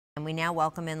And we now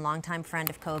welcome in longtime friend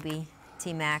of Kobe,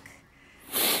 Tmac.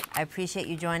 I appreciate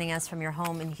you joining us from your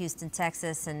home in Houston,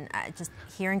 Texas, and just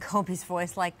hearing Kobe's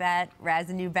voice like that,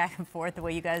 razzing you back and forth the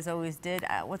way you guys always did.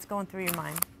 What's going through your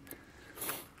mind?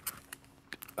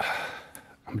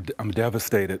 I'm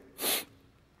devastated,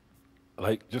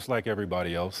 just like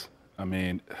everybody else. I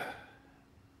mean,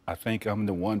 I think I'm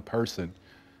the one person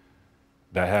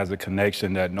that has a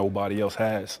connection that nobody else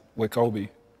has with Kobe.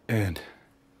 And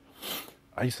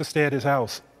I used to stay at his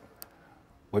house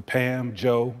with Pam,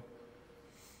 Joe,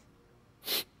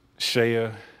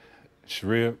 Shea,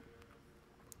 Shrib,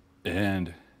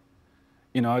 and,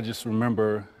 you know, I just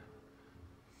remember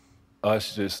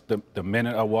us just, the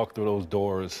minute I walked through those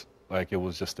doors, like it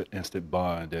was just an instant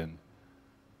bond. And,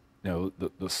 you know,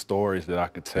 the stories that I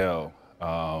could tell,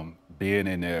 being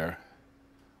in there,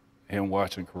 him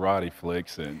watching karate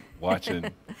flicks and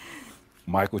watching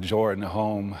Michael Jordan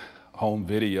home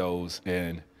videos,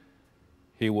 and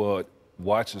he would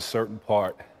watch a certain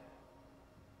part,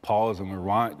 pause and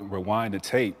rewind the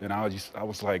tape, and I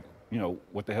was like, you know,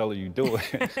 what the hell are you doing?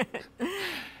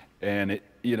 And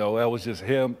you know, that was just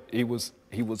him. He was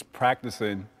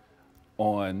practicing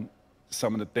on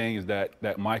some of the things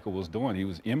that Michael was doing. He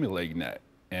was emulating that.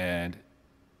 And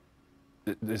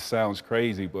this sounds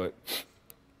crazy, but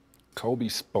Kobe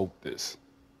spoke this.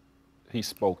 He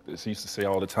spoke this. He used to say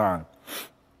all the time,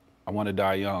 I want to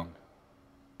die young.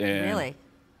 And really?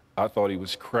 I thought he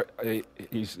was he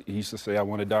used to say, I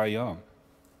want to die young.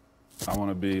 I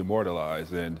want to be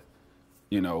immortalized, and,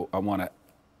 you know, I want to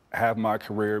have my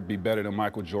career be better than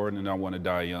Michael Jordan, and I want to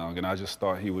die young. And I just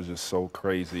thought he was just so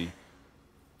crazy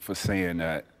for saying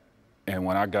that. And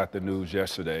when I got the news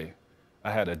yesterday,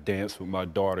 I had a dance with my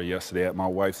daughter yesterday at my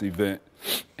wife's event,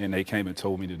 and they came and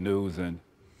told me the news, and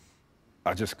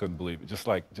I just couldn't believe it, just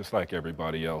like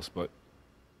everybody else. But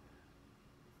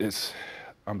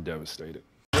I'm devastated.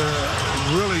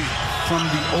 Really from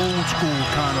the old school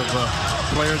kind of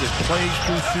player that plays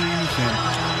through things and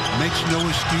makes no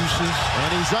excuses. And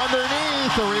he's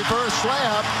underneath a reverse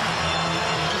layup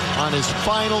on his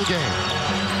final game.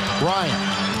 Bryant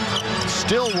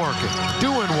still working,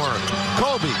 doing work.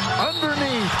 Kobe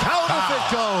underneath, count if it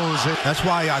goes. That's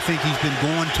why I think he's been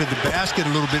going to the basket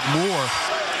a little bit more.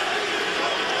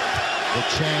 The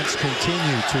chants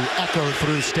continue to echo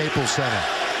through Staples Center,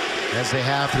 as they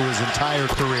have through his entire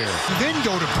career. Then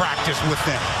go to practice with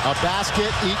them. A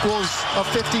basket equals a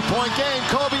 50-point game.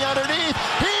 Kobe underneath.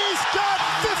 He's got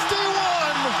 51!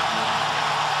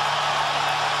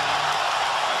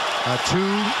 A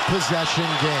two-possession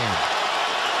game.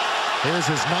 Here's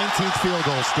his 19th field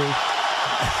goal, Stu.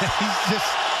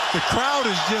 The crowd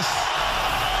is just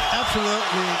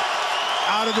absolutely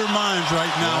out of their minds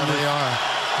right now. Yeah, they are.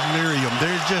 Delirium.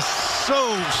 They're just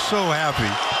so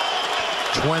happy.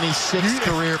 26th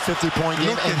career 50-point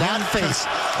game, and that face,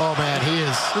 oh man, he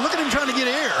is. Look at him trying to get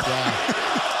air. Yeah.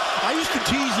 I used to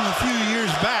tease him a few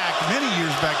years back, many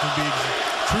years back to be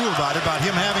true about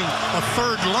him having a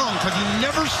third lung, because he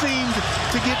never seemed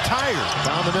to get tired.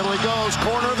 Down the middle he goes,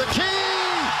 corner of the key!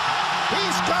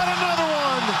 He's got another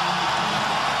one!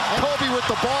 And Kobe with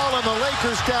the ball, and the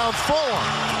Lakers down 4.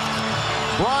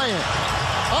 Bryant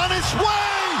on his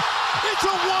way! It's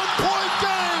a one-point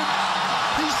game!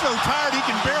 He's so tired he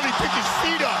can barely pick his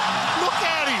feet up. Look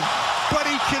at him. But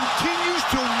he continues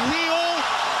to wheel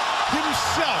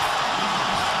himself.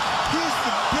 His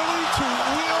ability to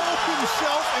wheel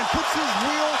himself and puts his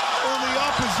wheel on the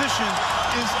opposition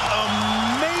is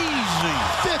amazing.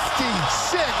 56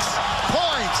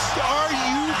 points. Are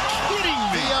you kidding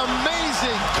me? The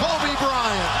amazing Kobe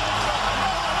Bryant.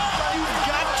 You've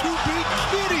got to be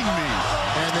kidding me.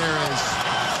 And there is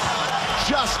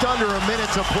just under a minute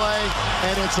to play,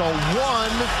 and it's a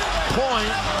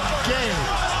one-point game.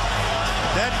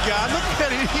 That guy, look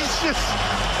at him, he's just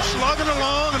slugging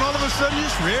along, and all of a sudden he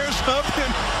just rears up and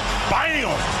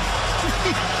bam!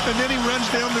 And then he runs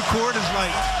down the court. It's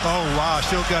like, oh wow,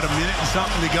 still got a minute and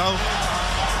something to go.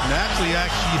 And actually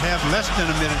you have less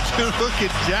than a minute to look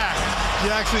at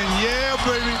Jackson, yeah,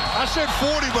 baby. I said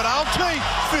 40, but I'll take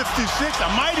 56.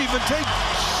 I might even take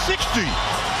 60.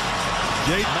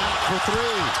 Mac for 3.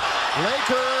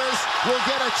 Lakers will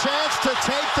get a chance to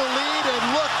take the lead, and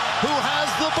look who has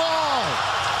the ball.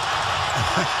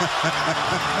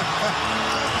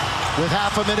 With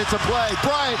half a minute to play,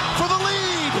 Bryant for the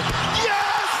lead.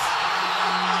 Yes!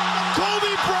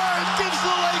 Kobe Bryant gives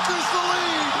the Lakers the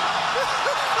lead.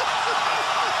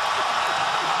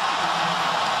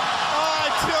 Oh, I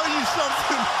tell you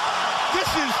something. This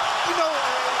is, you know,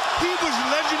 he was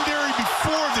legendary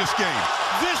before this game.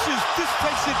 This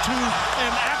takes it to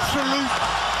an absolute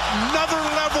another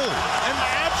level, an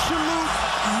absolute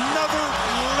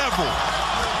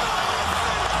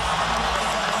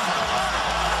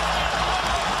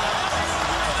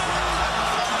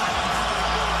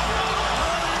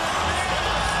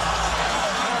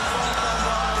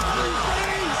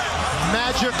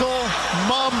magical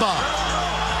Mamba.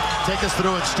 Take us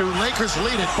through it, Stu. Lakers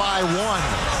lead it by 1.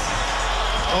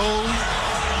 Oh,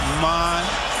 my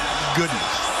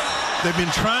goodness. They've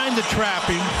been trying to trap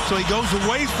him, so he goes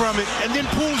away from it and then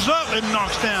pulls up and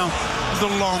knocks down the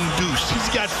long deuce. He's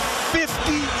got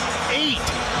 58.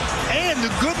 And the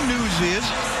good news is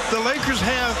the Lakers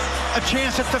have a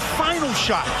chance at the final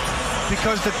shot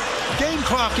because the game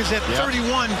clock is at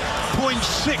 31.6.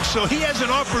 So he has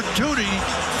an opportunity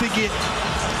to get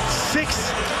 6-0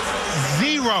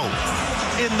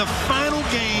 in the final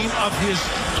game of his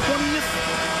 20th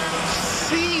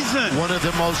season. One of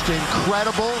the most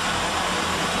incredible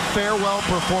farewell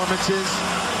performances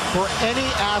for any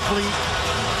athlete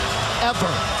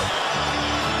ever.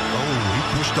 Oh, he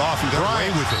pushed off and got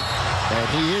away with it. And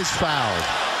he is fouled.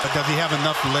 But does he have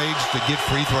enough legs to get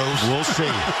free throws? We'll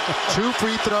see. 2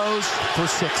 free throws for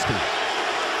 60.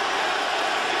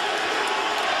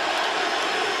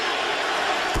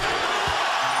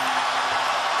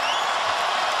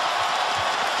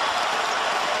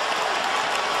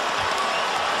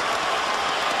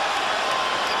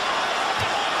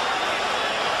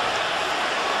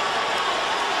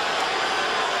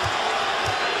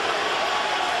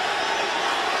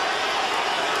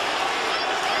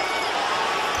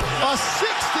 A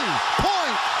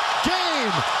 60-point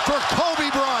game for Kobe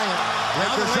Bryant.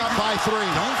 Lakers up by 3.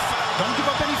 Don't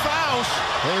give up any fouls.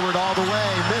 Hayward all the way,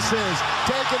 misses,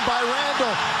 taken by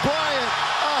Randall. Bryant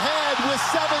ahead with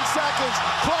 7 seconds.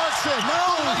 Clarkson, the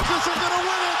Lakers are going to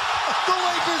win it. The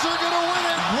Lakers are going to win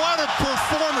it. What a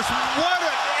performance. What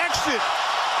an exit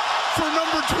for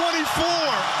number 24.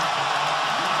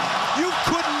 You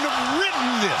couldn't have written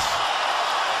this.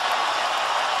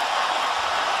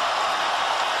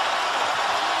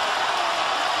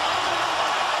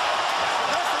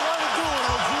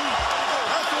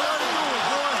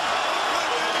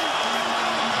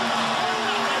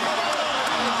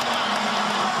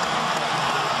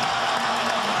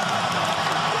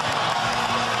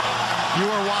 You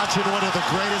are watching one of the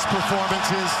greatest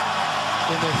performances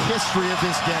in the history of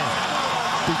this game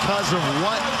because of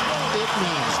what it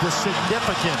means, the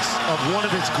significance of one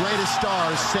of its greatest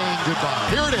stars saying goodbye.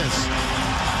 Here it is.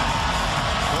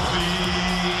 Kobe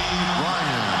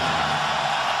Bryant.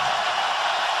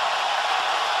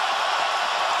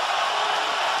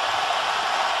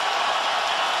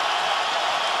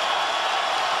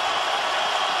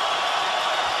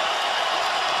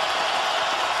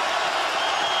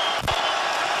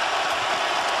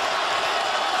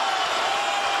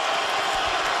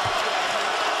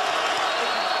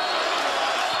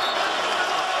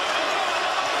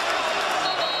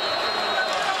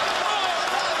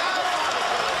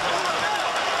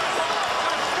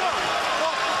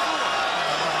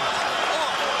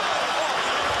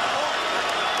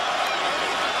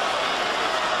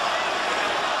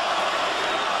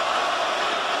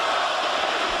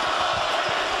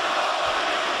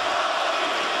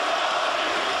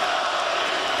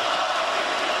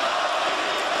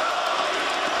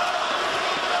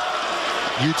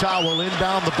 Utah will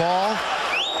inbound the ball.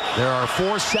 There are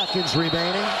 4 seconds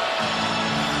remaining.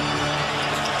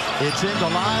 It's into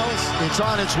Lyles. It's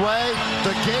on its way.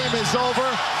 The game is over.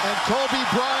 And Kobe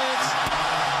Bryant's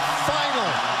final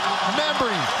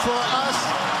memory for us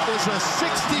is a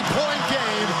 60-point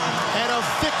game and a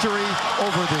victory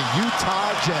over the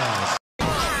Utah Jazz.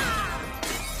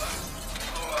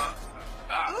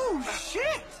 Oh,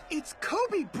 shit! It's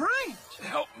Kobe Bryant!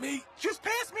 Help me. Just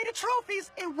pass me the trophies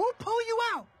and we'll pull you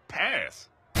out. Pass.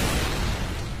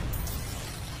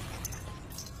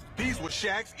 These were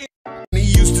Shaq's... He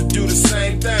used to do the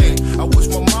same thing.